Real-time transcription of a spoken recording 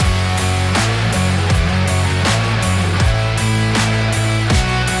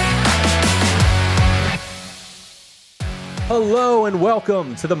Hello and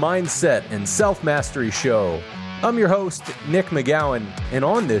welcome to the Mindset and Self-Mastery Show. I'm your host, Nick McGowan, and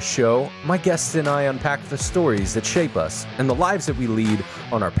on this show, my guests and I unpack the stories that shape us and the lives that we lead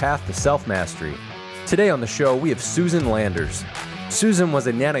on our path to self-mastery. Today on the show, we have Susan Landers. Susan was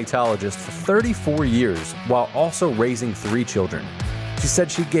a neonatologist for 34 years while also raising 3 children. She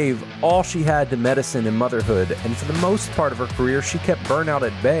said she gave all she had to medicine and motherhood, and for the most part of her career, she kept burnout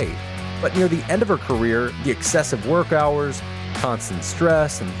at bay. But near the end of her career, the excessive work hours, constant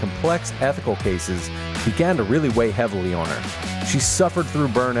stress, and complex ethical cases began to really weigh heavily on her. She suffered through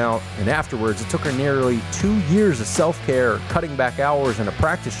burnout, and afterwards it took her nearly 2 years of self-care, cutting back hours, and a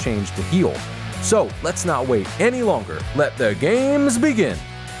practice change to heal. So let's not wait any longer. Let the games begin.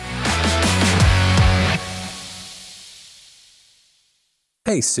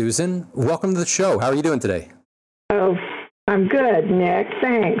 Hey, Susan. Welcome to the show. How are you doing today? Oh, I'm good, Nick.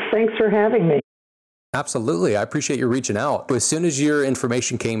 Thanks. Thanks for having me. Absolutely. I appreciate you reaching out. As soon as your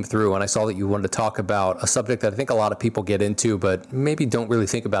information came through and I saw that you wanted to talk about a subject that I think a lot of people get into, but maybe don't really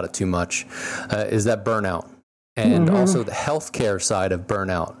think about it too much, is that burnout. And also the healthcare side of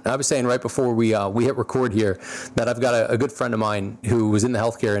burnout. I was saying right before we hit record here that I've got a good friend of mine who was in the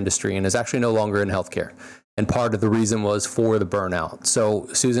healthcare industry and is actually no longer in healthcare. And part of the reason was for the burnout. So,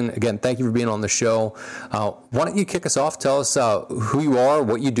 Susan, again, thank you for being on the show. Why don't you kick us off? Tell us who you are,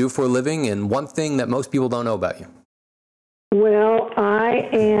 what you do for a living, and one thing that most people don't know about you. Well, I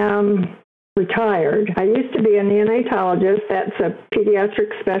am retired. I used to be a neonatologist. That's a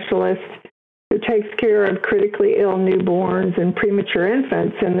pediatric specialist who takes care of critically ill newborns and premature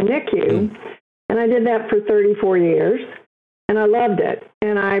infants in the NICU. And I did that for 34 years. And I loved it.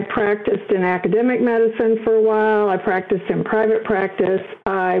 And I practiced in academic medicine for a while. I practiced in private practice.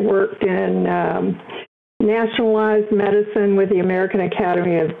 I worked in nationalized medicine with the American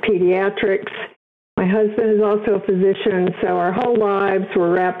Academy of Pediatrics. My husband is also a physician, so our whole lives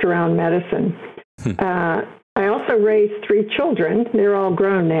were wrapped around medicine. I also raised 3 children. They're all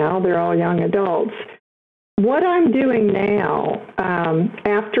grown now. They're all young adults. What I'm doing now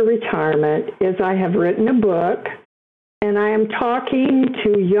after retirement is I have written a book. And I am talking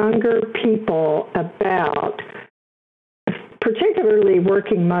to younger people about, particularly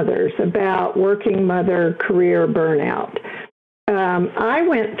working mothers, about working mother career burnout. I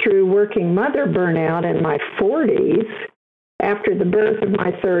went through working mother burnout in my 40s after the birth of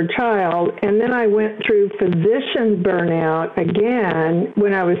my 3rd child, and then I went through physician burnout again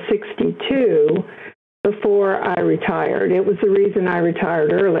when I was 62 before I retired. It was the reason I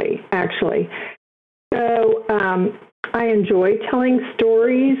retired early, actually. So, I enjoy telling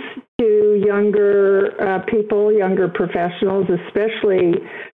stories to younger people, younger professionals, especially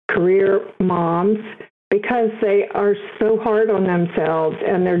career moms, because they are so hard on themselves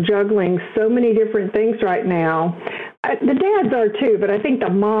and they're juggling so many different things right now. The dads are too, but I think the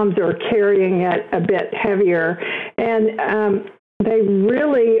moms are carrying it a bit heavier. And they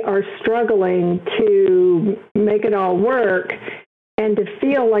really are struggling to make it all work and to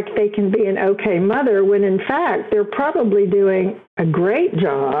feel like they can be an okay mother when, in fact, they're probably doing a great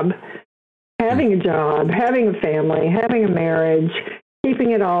job, having a family, having a marriage,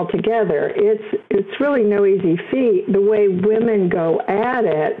 keeping it all together. It's really no easy feat. The way women go at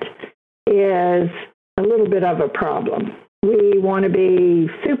it is a little bit of a problem. We want to be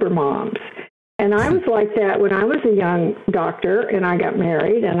super moms. And I was like that when I was a young doctor and I got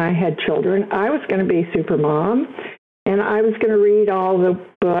married and I had children. I was going to be super mom. And I was going to read all the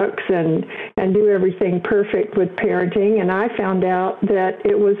books and do everything perfect with parenting. And I found out that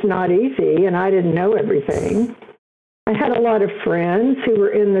it was not easy and I didn't know everything. I had a lot of friends who were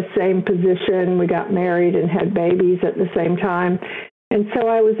in the same position. We got married and had babies at the same time. And so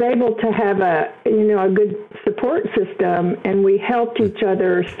I was able to have a good support system, and we helped each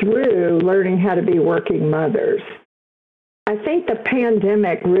other through learning how to be working mothers. I think the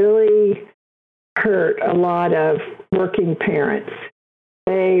pandemic really hurt a lot of working parents.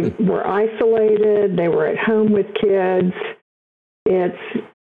 They were isolated. They were at home with kids.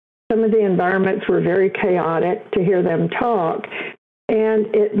 Some of the environments were very chaotic to hear them talk.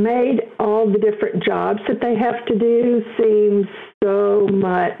 And it made all the different jobs that they have to do seem so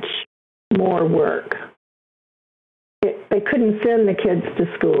much more work. They couldn't send the kids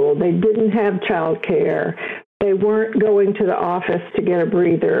to school. They didn't have childcare. They weren't going to the office to get a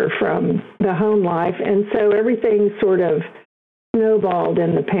breather from the home life. And so everything sort of snowballed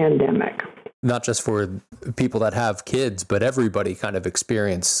in the pandemic. Not just for people that have kids, but everybody kind of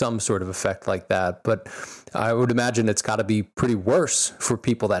experienced some sort of effect like that. But I would imagine it's got to be pretty worse for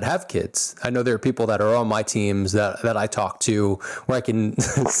people that have kids. I know there are people that are on my teams that I talk to where I can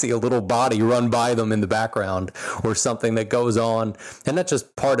see a little body run by them in the background or something that goes on. And that's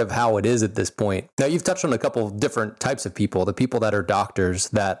just part of how it is at this point. Now, you've touched on a couple of different types of people, the people that are doctors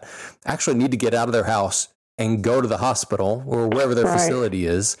that actually need to get out of their house and go to the hospital or wherever their facility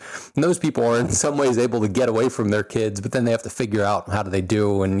is. And those people are in some ways able to get away from their kids, but then they have to figure out how do they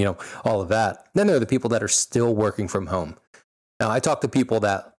do and, all of that. Then there are the people that are still working from home. Now, I talk to people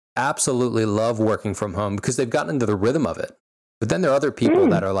that absolutely love working from home because they've gotten into the rhythm of it. But then there are other people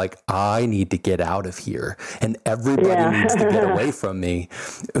that are like, I need to get out of here and everybody needs to get away from me.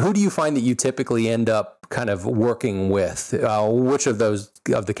 Who do you find that you typically end up kind of working with? Which of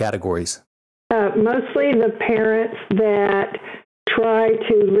the categories? Mostly the parents that try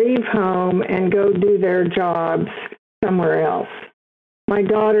to leave home and go do their jobs somewhere else. My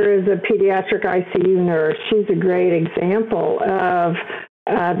daughter is a pediatric ICU nurse. She's a great example of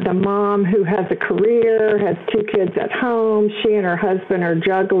the mom who has a career, has 2 kids at home. She and her husband are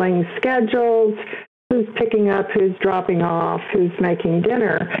juggling schedules, who's picking up, who's dropping off, who's making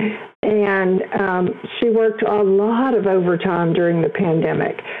dinner. And she worked a lot of overtime during the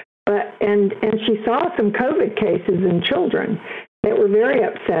pandemic. And she saw some COVID cases in children that were very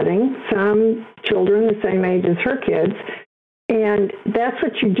upsetting, some children the same age as her kids. And that's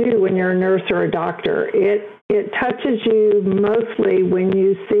what you do when you're a nurse or a doctor. It touches you mostly when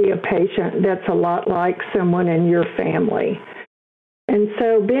you see a patient that's a lot like someone in your family. And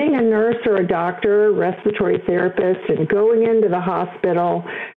so being a nurse or a doctor, respiratory therapist, and going into the hospital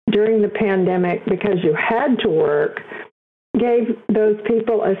during the pandemic because you had to work gave those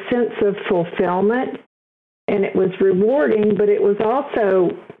people a sense of fulfillment, and it was rewarding, but it was also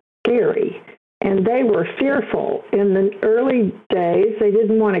scary. And they were fearful. In the early days, they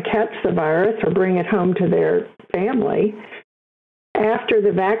didn't want to catch the virus or bring it home to their family. After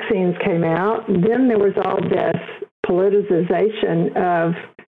the vaccines came out, then there was all this politicization of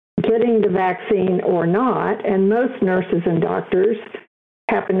getting the vaccine or not, and most nurses and doctors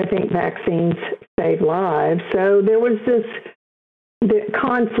happen to think vaccines save lives. So there was the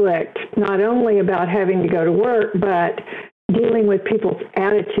conflict, not only about having to go to work, but dealing with people's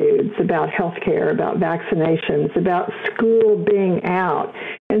attitudes about healthcare, about vaccinations, about school being out.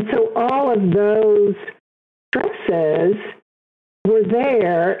 And so all of those stresses were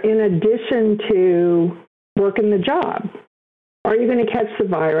there in addition to working the job. Are you going to catch the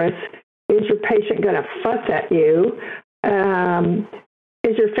virus? Is your patient going to fuss at you?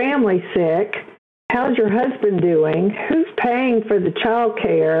 Is your family sick? How's your husband doing? Who's paying for the child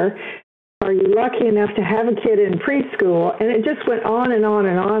care? Are you lucky enough to have a kid in preschool? And it just went on and on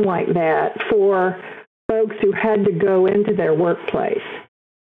and on like that for folks who had to go into their workplace.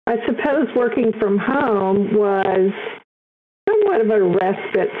 I suppose working from home was somewhat of a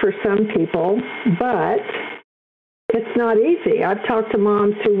respite for some people, but it's not easy. I've talked to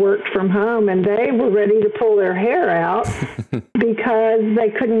moms who worked from home, and they were ready to pull their hair out because they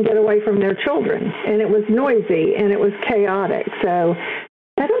couldn't get away from their children. And it was noisy, and it was chaotic. So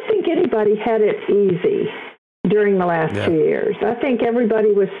I don't think anybody had it easy during the last 2 years. I think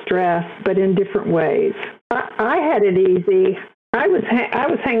everybody was stressed, but in different ways. I had it easy. I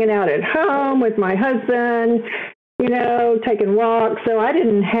was hanging out at home with my husband, taking walks. So I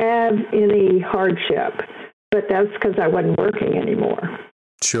didn't have any hardship. But that's because I wasn't working anymore.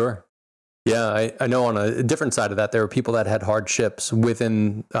 Sure. Yeah, I know on a different side of that, there were people that had hardships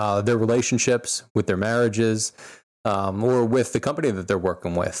within their relationships, with their marriages, or with the company that they're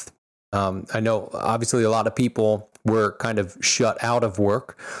working with. I know, obviously, a lot of people were kind of shut out of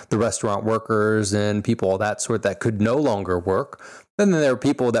work, the restaurant workers and people of that sort that could no longer work. And then there were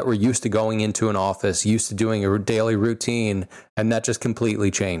people that were used to going into an office, used to doing a daily routine, and that just completely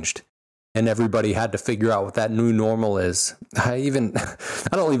changed. And everybody had to figure out what that new normal is. I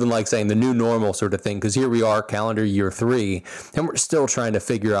don't even like saying the new normal sort of thing, because here we are, calendar year 3, and we're still trying to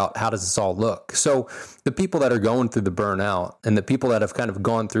figure out how does this all look. So the people that are going through the burnout and the people that have kind of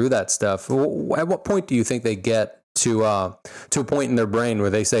gone through that stuff, at what point do you think they get to a point in their brain where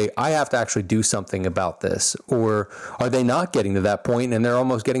they say, I have to actually do something about this? Or are they not getting to that point and they're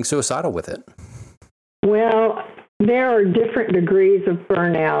almost getting suicidal with it? Well, there are different degrees of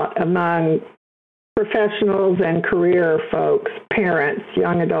burnout among professionals and career folks, parents,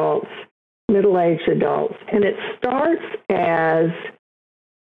 young adults, middle-aged adults. And it starts as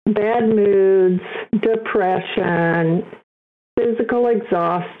bad moods, depression, physical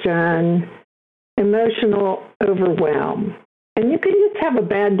exhaustion, emotional overwhelm. And you can just have a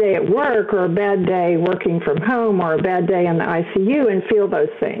bad day at work or a bad day working from home or a bad day in the ICU and feel those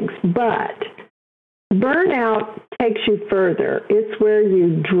things. But burnout takes you further. It's where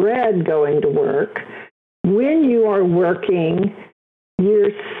you dread going to work. When you are working,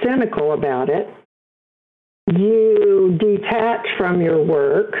 you're cynical about it. You detach from your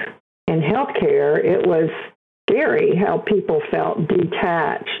work. In healthcare, it was scary how people felt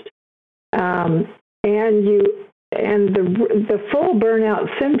detached. And the full burnout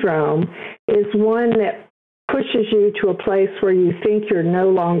syndrome is one that pushes you to a place where you think you're no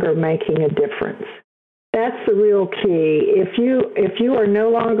longer making a difference. That's the real key. If you are no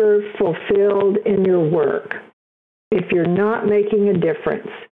longer fulfilled in your work, if you're not making a difference,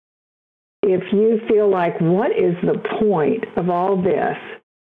 if you feel like, what is the point of all this?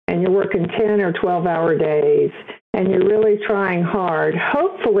 And you're working 10 or 12-hour days, and you're really trying hard,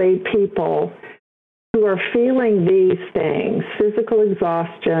 hopefully people who are feeling these things, physical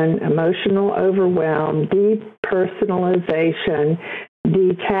exhaustion, emotional overwhelm, depersonalization,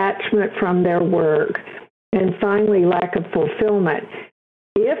 detachment from their work, and finally lack of fulfillment.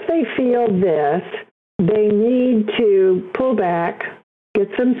 If they feel this, they need to pull back, get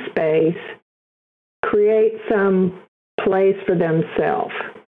some space, create some place for themselves,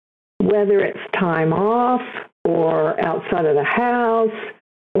 whether it's time off or outside of the house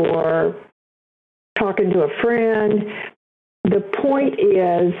or talking to a friend. The point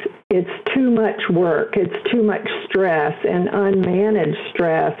is, it's too much work. It's too much stress and unmanaged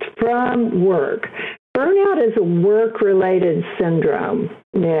stress from work. Burnout is a work-related syndrome,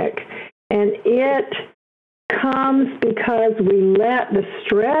 Nick, and it comes because we let the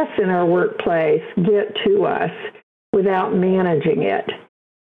stress in our workplace get to us without managing it.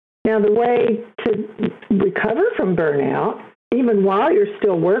 Now, the way to recover from burnout, even while you're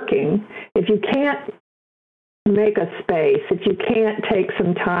still working, if you can't make a space, if you can't take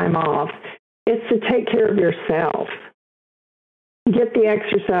some time off, it's to take care of yourself. Get the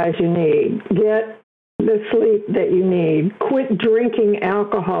exercise you need. Get the sleep that you need. Quit drinking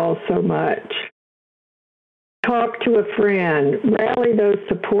alcohol so much. Talk to a friend. Rally those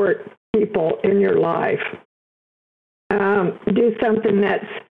support people in your life. Do something that's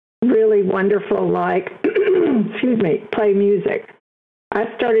really wonderful, like, play music. I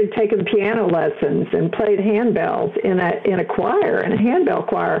started taking piano lessons and played handbells in a choir, in a handbell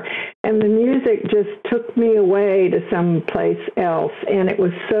choir, and the music just took me away to someplace else, and it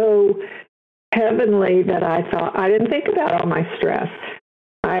was so heavenly that I thought, I didn't think about all my stress.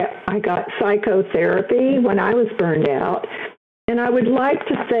 I got psychotherapy when I was burned out, and I would like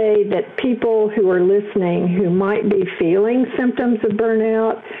to say that people who are listening who might be feeling symptoms of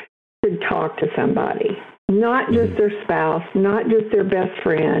burnout should talk to somebody. Not just their spouse, not just their best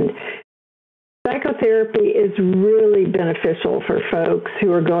friend. Psychotherapy is really beneficial for folks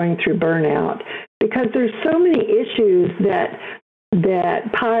who are going through burnout because there's so many issues that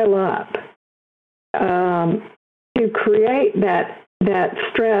pile up to create that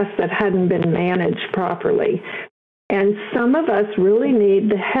stress that hadn't been managed properly. And some of us really need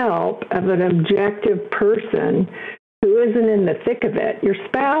the help of an objective person who isn't in the thick of it. Your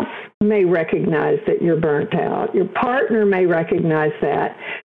spouse may recognize that you're burnt out. Your partner may recognize that.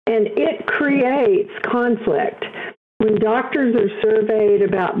 And it creates conflict. When doctors are surveyed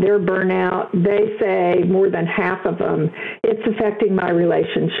about their burnout, they say more than half of them, it's affecting my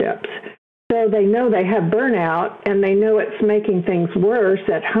relationships. So they know they have burnout, and they know it's making things worse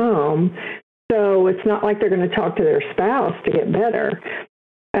at home. So it's not like they're going to talk to their spouse to get better.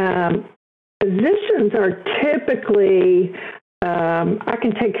 Physicians are typically, I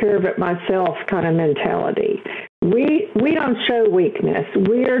can take care of it myself kind of mentality. We don't show weakness.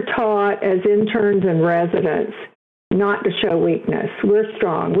 We're taught as interns and residents not to show weakness. We're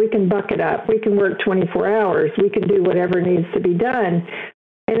strong. We can buck it up. We can work 24 hours. We can do whatever needs to be done.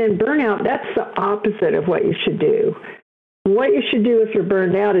 And in burnout, that's the opposite of what you should do. What you should do if you're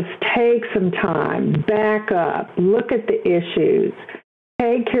burned out is take some time, back up, look at the issues,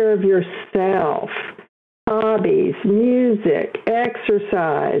 take care of yourself, hobbies, music,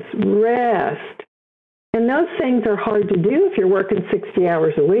 exercise, rest. And those things are hard to do if you're working 60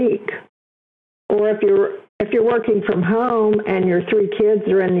 hours a week. Or if you're working from home and your 3 kids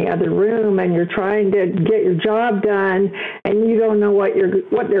are in the other room and you're trying to get your job done and you don't know what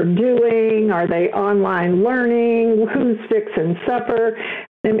they're doing. Are they online learning? Who's fixing supper?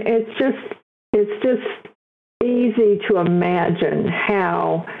 And it's just easy to imagine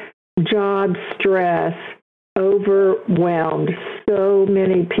how job stress overwhelmed so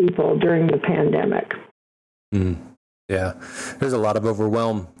many people during the pandemic. Yeah, there's a lot of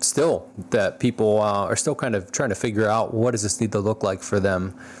overwhelm still that people are still kind of trying to figure out what does this need to look like for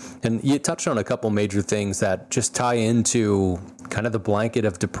them. And you touched on a couple major things that just tie into kind of the blanket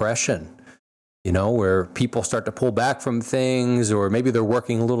of depression, you know, where people start to pull back from things, or maybe they're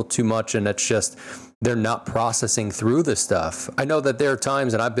working a little too much and it's just they're not processing through the stuff. I know that there are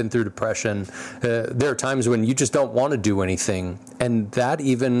times, and I've been through depression, there are times when you just don't want to do anything. And that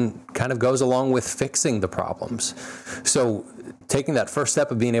even kind of goes along with fixing the problems. So taking that first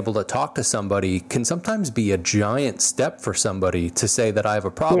step of being able to talk to somebody can sometimes be a giant step for somebody to say that I have a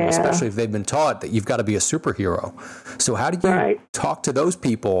problem, especially if they've been taught that you've got to be a superhero. So how do you talk to those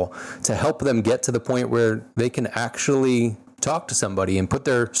people to help them get to the point where they can actually talk to somebody and put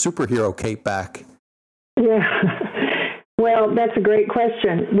their superhero cape back? Yeah. Well, that's a great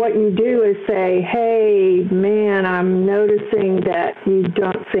question. What you do is say, hey, man, I'm noticing that you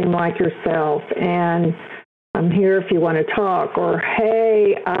don't seem like yourself, and I'm here if you want to talk. Or,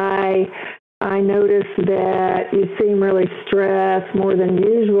 hey, I noticed that you seem really stressed more than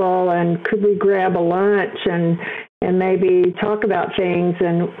usual, and could we grab a lunch and maybe talk about things?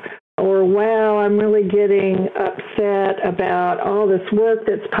 Or, wow, I'm really getting upset about all this work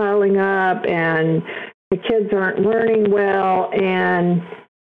that's piling up, and the kids aren't learning well, and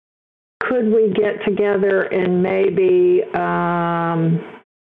could we get together and maybe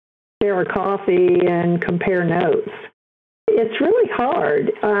share a coffee and compare notes? It's really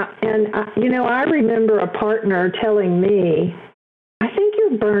hard. I remember a partner telling me, I think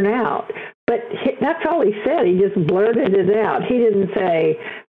you're burnt out. But that's all he said. He just blurted it out. He didn't say,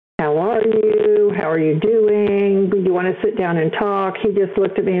 how are you? How are you doing? Do you want to sit down and talk? He just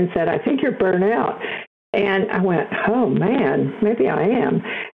looked at me and said, I think you're burnt out. And I went, oh, man, maybe I am.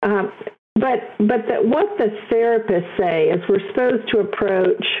 But what the therapists say is we're supposed to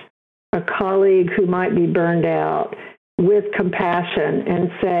approach a colleague who might be burned out with compassion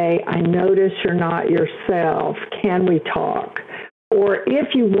and say, I notice you're not yourself. Can we talk? Or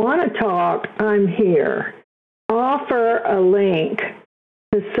if you want to talk, I'm here. Offer a link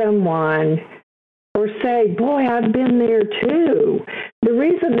to someone, or say, boy, I've been there too. The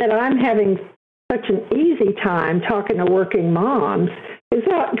reason that I'm having such an easy time talking to working moms is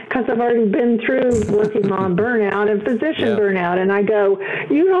that because I've already been through working mom burnout and physician burnout, and I go,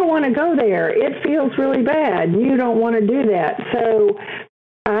 you don't want to go there. It feels really bad. You don't want to do that. So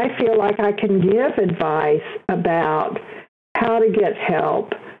I feel like I can give advice about how to get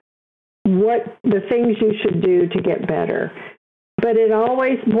help, what the things you should do to get better. But it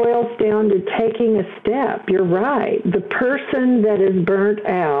always boils down to taking a step. You're right. The person that is burnt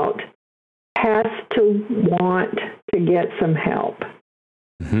out has to want to get some help.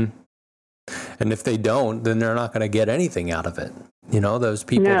 Mm-hmm. And if they don't, then they're not going to get anything out of it. You know, those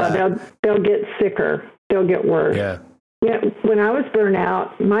people. No, they'll get sicker. They'll get worse. Yeah. Yeah, when I was burnt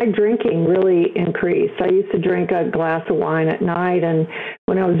out, my drinking really increased. I used to drink a glass of wine at night, and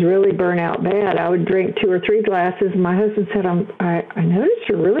when I was really burnt out bad, I would drink 2 or 3 glasses. My husband said, I noticed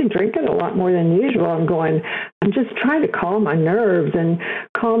you're really drinking a lot more than usual. I'm going, I'm just trying to calm my nerves and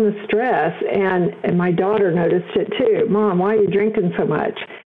calm the stress. And my daughter noticed it too. Mom, why are you drinking so much?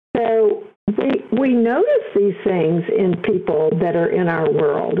 So we notice these things in people that are in our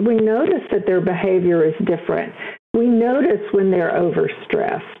world. We notice that their behavior is different. We notice when they're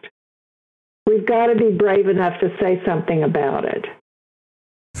overstressed. We've got to be brave enough to say something about it.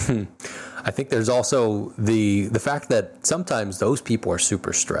 I think there's also the fact that sometimes those people are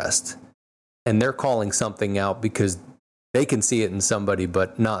super stressed and they're calling something out because they can see it in somebody,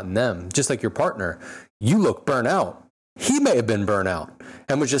 but not in them. Just like your partner, you look burnt out. He may have been burnt out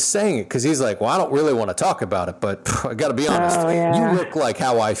and was just saying it because he's like, well, I don't really want to talk about it, but I got to be honest. You look like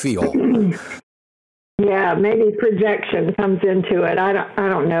how I feel. Yeah, maybe projection comes into it. I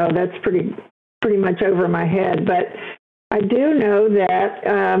don't know. That's pretty much over my head. But I do know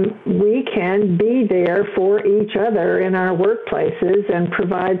that we can be there for each other in our workplaces and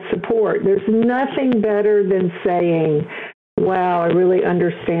provide support. There's nothing better than saying, wow, I really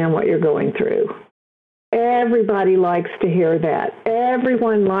understand what you're going through. Everybody likes to hear that.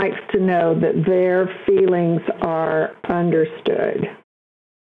 Everyone likes to know that their feelings are understood.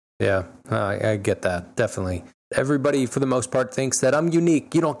 Yeah, I get that, definitely. Everybody, for the most part, thinks that I'm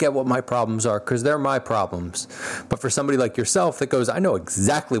unique. You don't get what my problems are because they're my problems. But for somebody like yourself that goes, I know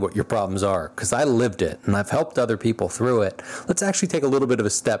exactly what your problems are because I lived it and I've helped other people through it. Let's actually take a little bit of a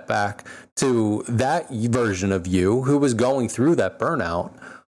step back to that version of you who was going through that burnout.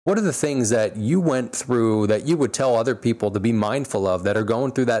 What are the things that you went through that you would tell other people to be mindful of that are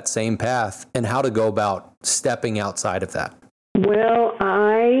going through that same path, and how to go about stepping outside of that? Well,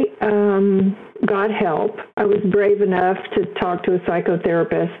 I got help. I was brave enough to talk to a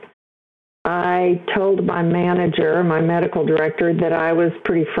psychotherapist. I told my manager, my medical director, that I was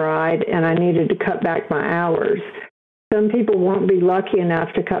pretty fried and I needed to cut back my hours. Some people won't be lucky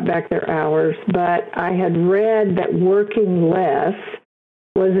enough to cut back their hours, but I had read that working less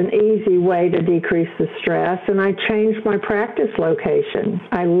was an easy way to decrease the stress, and I changed my practice location.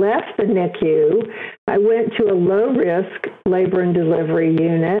 I left the NICU. I went to a low-risk labor and delivery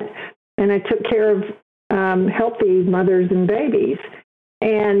unit, and I took care of healthy mothers and babies.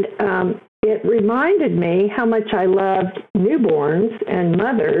 And it reminded me how much I loved newborns and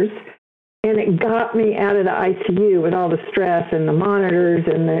mothers, and it got me out of the ICU with all the stress and the monitors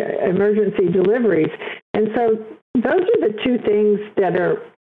and the emergency deliveries. And so those are the two things that are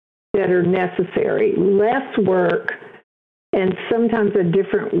necessary: less work and sometimes a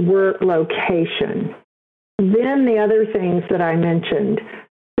different work location. Then the other things that I mentioned: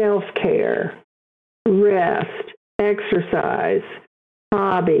 self-care, rest, exercise,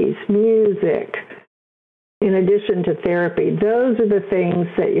 hobbies, music, in addition to therapy. Those are the things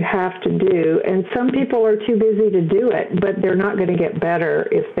that you have to do. And some people are too busy to do it, but they're not going to get better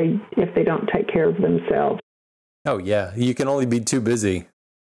if they don't take care of themselves. Oh, yeah. You can only be too busy.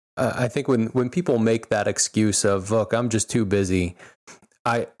 I think when people make that excuse of, look, I'm just too busy,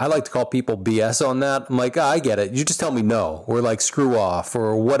 I like to call people BS on that. I'm like, I get it. You just tell me no, or like screw off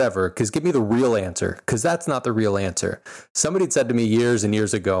or whatever, because give me the real answer, because that's not the real answer. Somebody had said to me years and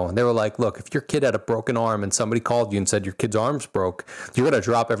years ago, and they were like, look, if your kid had a broken arm and somebody called you and said your kid's arm's broke, you're going to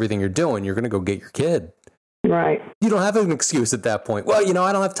drop everything you're doing. You're going to go get your kid. Right. You don't have an excuse at that point. Well,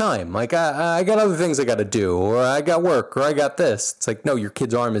 I don't have time. Like, I got other things I got to do, or I got work, or I got this. It's like, no, your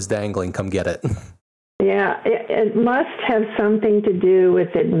kid's arm is dangling. Come get it. Yeah, it must have something to do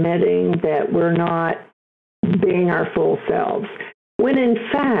with admitting that we're not being our full selves, when in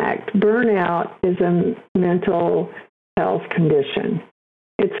fact, burnout is a mental health condition.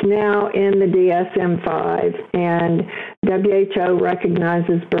 It's now in the DSM-5, and WHO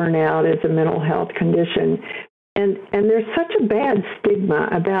recognizes burnout as a mental health condition. And there's such a bad stigma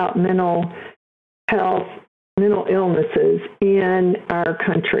about mental illnesses in our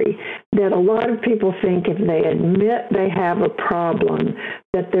country that a lot of people think if they admit they have a problem,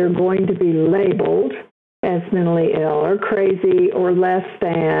 that they're going to be labeled as mentally ill or crazy or less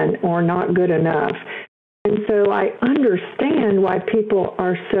than or not good enough. And so I understand why people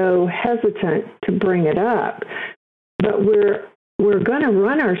are so hesitant to bring it up, but we're going to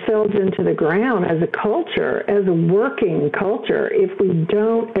run ourselves into the ground as a culture, as a working culture, if we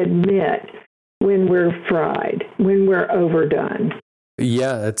don't admit when we're fried, when we're overdone.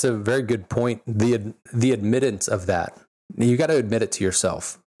 Yeah, that's a very good point. The admittance of that. You got to admit it to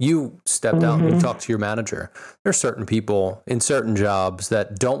yourself. You stepped out and you talked to your manager. There's certain people in certain jobs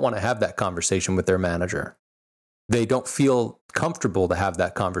that don't want to have that conversation with their manager. They don't feel comfortable to have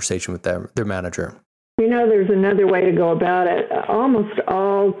that conversation with their manager. There's another way to go about it. Almost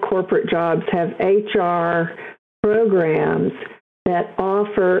all corporate jobs have HR programs that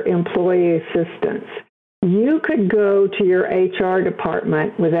offer employee assistance. You could go to your HR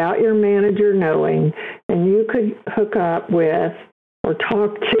department without your manager knowing, and you could hook up with or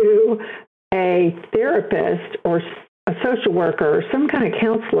talk to a therapist or a social worker or some kind of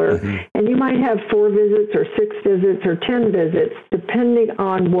counselor, and you might have 4 visits or 6 visits or 10 visits, depending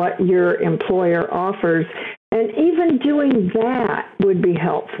on what your employer offers. And even doing that would be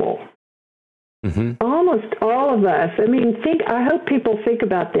helpful. Almost all of us, I hope people think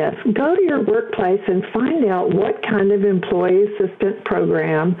about this. Go to your workplace and find out what kind of employee assistance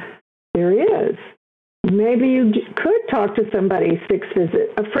program there is. Maybe you could talk to somebody 6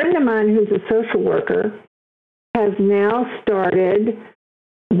 visits. A friend of mine who's a social worker has now started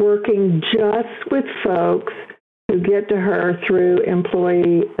working just with folks who get to her through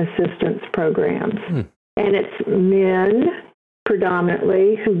employee assistance programs. And it's men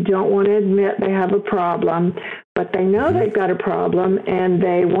predominantly who don't want to admit they have a problem, but they know they've got a problem and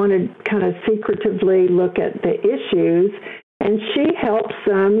they want to kind of secretively look at the issues. And she helps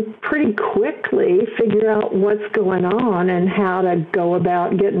them pretty quickly figure out what's going on and how to go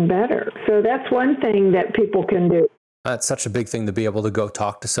about getting better. So that's one thing that people can do. That's such a big thing to be able to go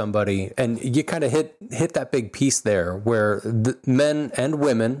talk to somebody. And you kind of hit that big piece there where the men and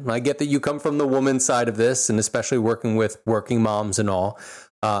women, I get that you come from the woman's side of this, and especially working with working moms and all.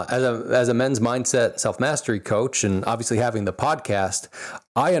 As a men's mindset self-mastery coach, and obviously having the podcast,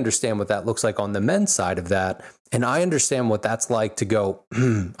 I understand what that looks like on the men's side of that. And I understand what that's like to go,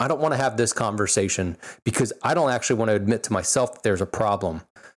 I don't want to have this conversation because I don't actually want to admit to myself that there's a problem.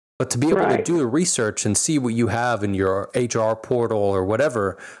 But to be able to do the research and see what you have in your HR portal or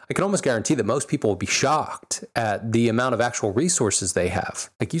whatever, I can almost guarantee that most people will be shocked at the amount of actual resources they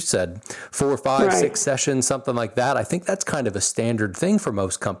have. Like you said, 4 or 5, 6 sessions, something like that. I think that's kind of a standard thing for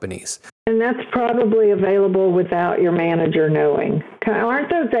most companies. And that's probably available without your manager knowing.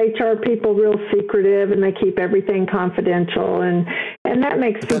 Aren't those HR people real secretive and they keep everything confidential? And that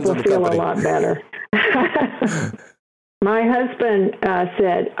makes people feel a lot better. My husband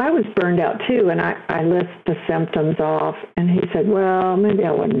said, I was burned out too, and I list the symptoms off, and he said, well, maybe I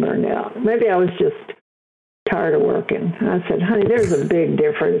wasn't burned out. Maybe I was just tired of working. And I said, honey, there's a big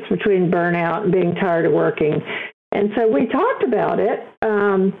difference between burnout and being tired of working. And so we talked about it,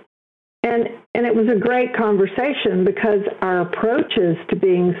 and it was a great conversation because our approaches to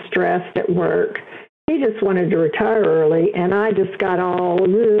being stressed at work, he just wanted to retire early, and I just got all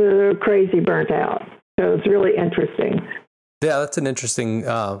crazy burnt out. So it's really interesting. Yeah, that's an interesting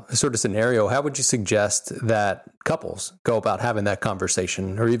sort of scenario. How would you suggest that couples go about having that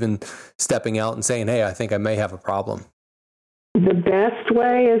conversation or even stepping out and saying, hey, I think I may have a problem? The best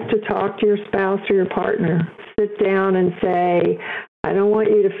way is to talk to your spouse or your partner. Sit down and say, I don't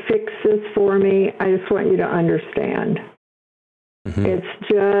want you to fix this for me. I just want you to understand. Mm-hmm. It's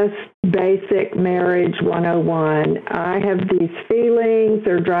just basic marriage 101. I have these feelings.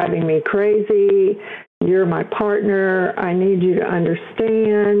 They're driving me crazy. You're my partner. I need you to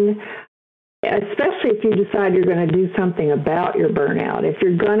understand, especially if you decide you're going to do something about your burnout. If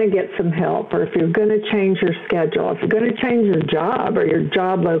you're going to get some help, or if you're going to change your schedule, if you're going to change your job or your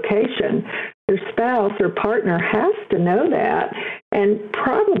job location, your spouse or partner has to know that and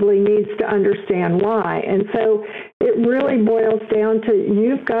probably needs to understand why. And so it really boils down to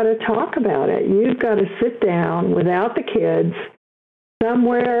you've got to talk about it. You've got to sit down without the kids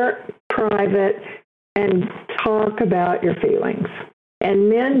somewhere private and talk about your feelings. And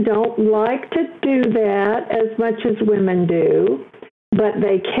men don't like to do that as much as women do, but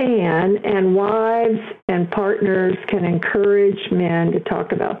they can, and wives and partners can encourage men to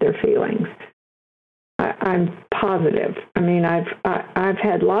talk about their feelings. I'm positive. I mean, I've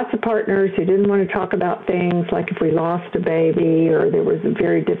had lots of partners who didn't want to talk about things like if we lost a baby or there was a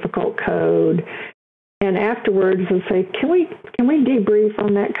very difficult code. And afterwards, they'll say, "Can we debrief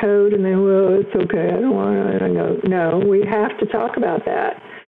on that code?" And then, well, it's okay. I don't want to. No, we have to talk about that.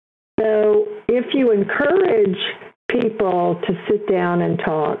 So if you encourage people to sit down and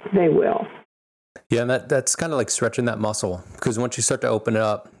talk, they will. Yeah, and that's kind of like stretching that muscle, because once you start to open it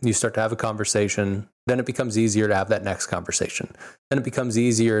up, you start to have a conversation, then it becomes easier to have that next conversation. Then it becomes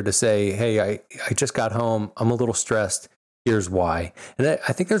easier to say, hey, I just got home. I'm a little stressed. Here's why. And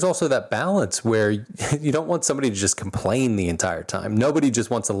I think there's also that balance where you don't want somebody to just complain the entire time. Nobody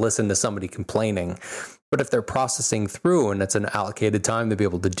just wants to listen to somebody complaining. But if they're processing through and it's an allocated time to be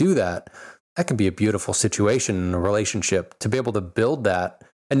able to do that, that can be a beautiful situation in a relationship, to be able to build that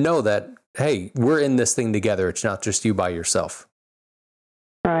and know that, hey, we're in this thing together. It's not just you by yourself.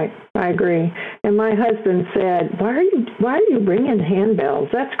 Right. I agree. And my husband said, why are you ringing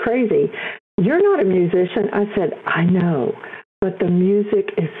handbells? That's crazy. You're not a musician. I said, I know, but the music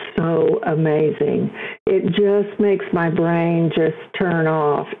is so amazing. It just makes my brain just turn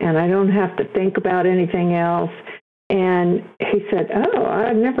off, and I don't have to think about anything else. And he said, oh,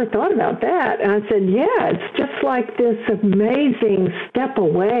 I never thought about that. And I said, yeah, it's just like this amazing step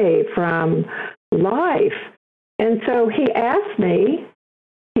away from life. And so he asked me,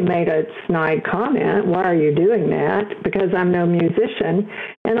 he made a snide comment, why are you doing that? Because I'm no musician.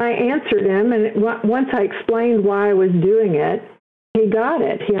 And I answered him, and once I explained why I was doing it, he got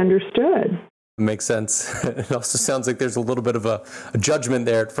it. He understood. Makes sense. It also sounds like there's a little bit of a judgment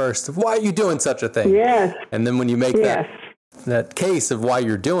there at first. Why are you doing such a thing? Yes. And then when you make that case of why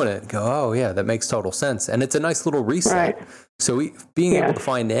you're doing it, go, oh yeah, that makes total sense. And it's a nice little reset. Right. So being able to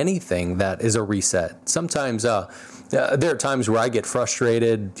find anything that is a reset. Sometimes there are times where I get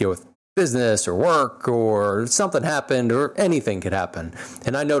frustrated, with business or work, or something happened, or anything could happen.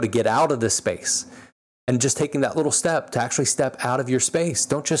 And I know to get out of this space. And just taking that little step to actually step out of your space.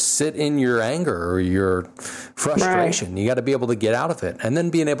 Don't just sit in your anger or your frustration. Right. You got to be able to get out of it. And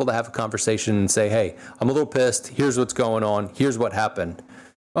then being able to have a conversation and say, hey, I'm a little pissed. Here's what's going on. Here's what happened.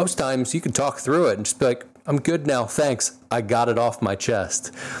 Most times you can talk through it and just be like, I'm good now. Thanks. I got it off my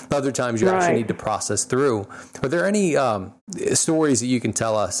chest. Other times you actually need to process through. Are there any stories that you can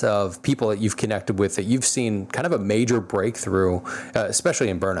tell us of people that you've connected with that you've seen kind of a major breakthrough, especially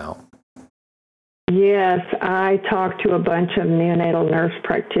in burnout? Yes, I talked to a bunch of neonatal nurse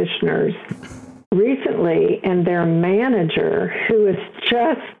practitioners recently, and their manager, who is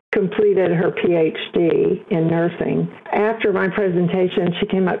just completed her PhD in nursing. After my presentation, she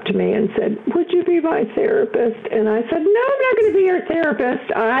came up to me and said, "Would you be my therapist?" And I said, "No, I'm not going to be your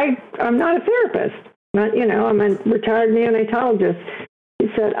therapist. I'm not a therapist. I'm a retired neonatologist." She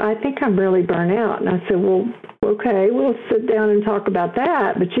said, "I think I'm really burnt out." And I said, "Well, okay, we'll sit down and talk about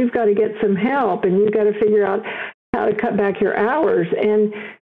that, but you've got to get some help, and you've got to figure out how to cut back your hours." And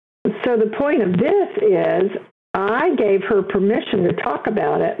so the point of this is I gave her permission to talk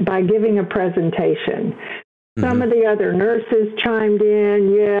about it by giving a presentation. Mm-hmm. Some of the other nurses chimed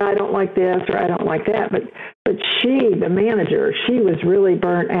in, "Yeah, I don't like this," or "I don't like that." But she, the manager, she was really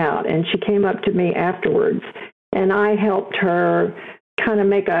burnt out, and she came up to me afterwards, and I helped her kind of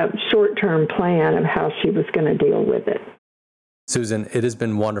make a short-term plan of how she was going to deal with it. Susan, it has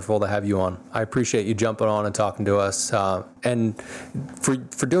been wonderful to have you on. I appreciate you jumping on and talking to us, and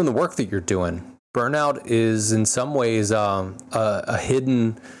for doing the work that you're doing. Burnout is in some ways a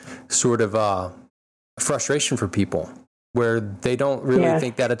hidden sort of frustration for people, where they don't really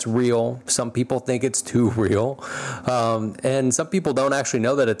think that it's real. Some people think it's too real. And some people don't actually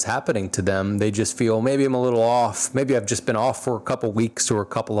know that it's happening to them. They just feel, maybe I'm a little off. Maybe I've just been off for a couple of weeks or a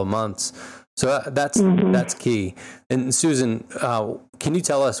couple of months. So that's key. And Susan, can you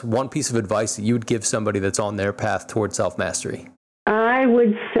tell us one piece of advice that you would give somebody that's on their path towards self-mastery? I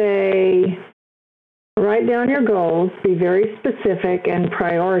would say, write down your goals, be very specific, and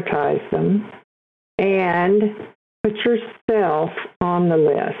prioritize them. And put yourself on the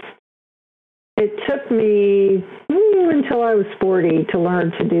list. It took me until I was 40 to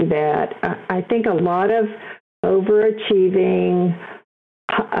learn to do that. I think a lot of overachieving,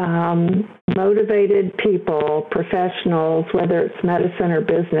 motivated people, professionals, whether it's medicine or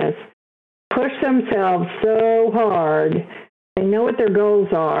business, push themselves so hard. They know what their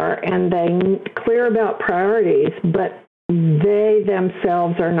goals are, and they're clear about priorities, but they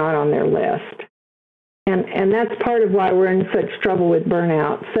themselves are not on their list. And that's part of why we're in such trouble with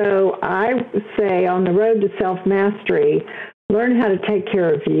burnout. So I say, on the road to self-mastery, learn how to take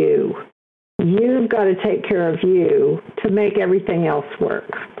care of you. You've got to take care of you to make everything else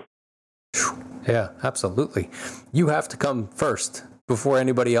work. Yeah, absolutely. You have to come first before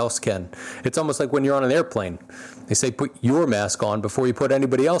anybody else can. It's almost like when you're on an airplane. They say put your mask on before you put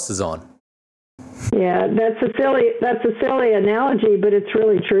anybody else's on. Yeah, that's a silly analogy, but it's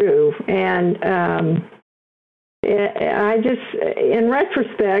really true. And in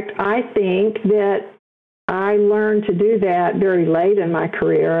retrospect, I think that I learned to do that very late in my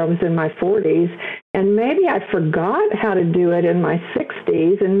career. I was in my 40s, and maybe I forgot how to do it in my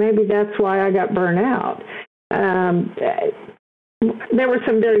 60s, and maybe that's why I got burnt out. There were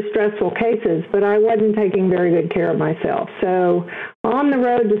some very stressful cases, but I wasn't taking very good care of myself. So on the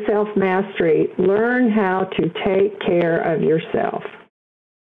road to self-mastery, learn how to take care of yourself.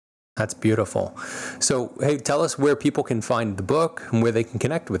 That's beautiful. So, hey, tell us where people can find the book and where they can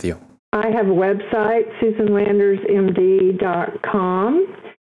connect with you. I have a website, SusanLandersMD.com.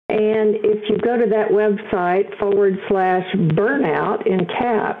 And if you go to that website, /burnout in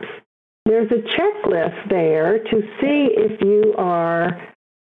caps, there's a checklist there to see if you are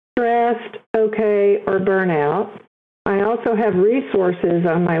stressed, okay, or burnout. I also have resources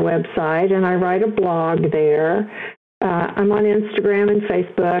on my website, and I write a blog there. I'm on Instagram and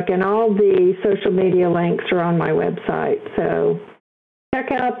Facebook, and all the social media links are on my website. So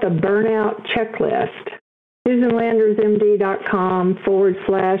check out the burnout checklist, SusanLandersMD.com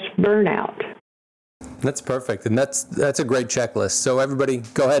 /burnout. That's perfect. And that's a great checklist. So everybody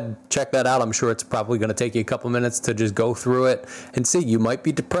go ahead and check that out. I'm sure it's probably going to take you a couple minutes to just go through it and see. You might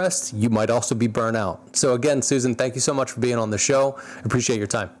be depressed. You might also be burnt out. So again, Susan, thank you so much for being on the show. I appreciate your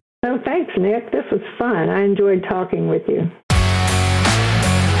time. Oh, thanks, Nick. This was fun. I enjoyed talking with you.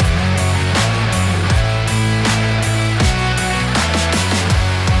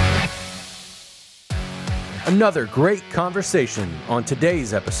 Another great conversation on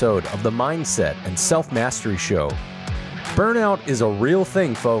today's episode of the Mindset and Self-Mastery Show. Burnout is a real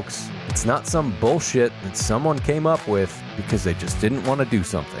thing, folks. It's not some bullshit that someone came up with because they just didn't want to do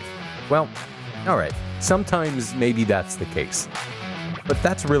something. Well, all right, sometimes maybe that's the case. But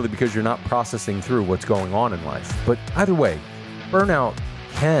that's really because you're not processing through what's going on in life. But either way, burnout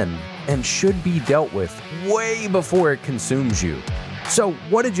can and should be dealt with way before it consumes you. So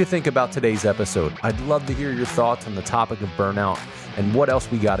what did you think about today's episode? I'd love to hear your thoughts on the topic of burnout and what else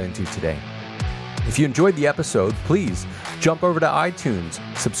we got into today. If you enjoyed the episode, please jump over to iTunes,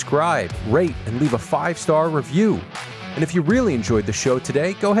 subscribe, rate, and leave a 5-star review. And if you really enjoyed the show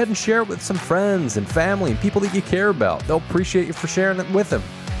today, go ahead and share it with some friends and family and people that you care about. They'll appreciate you for sharing it with them.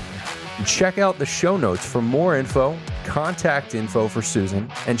 And check out the show notes for more info contact info for Susan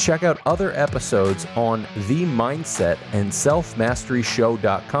and check out other episodes on the Mindset and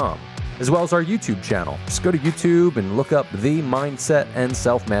selfmasteryshow.com, as well as our YouTube channel. Just go to YouTube and look up The Mindset and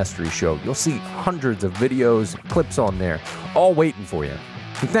Self-Mastery Show. You'll see hundreds of videos, clips on there, all waiting for you.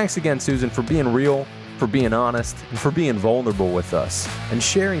 And thanks again, Susan, for being real, for being honest, and for being vulnerable with us, and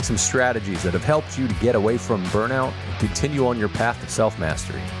sharing some strategies that have helped you to get away from burnout and continue on your path to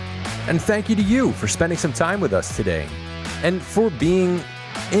self-mastery. And thank you to you for spending some time with us today, and for being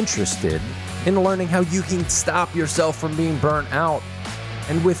interested in learning how you can stop yourself from being burnt out.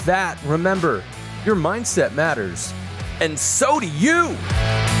 And with that, remember, your mindset matters, and so do you!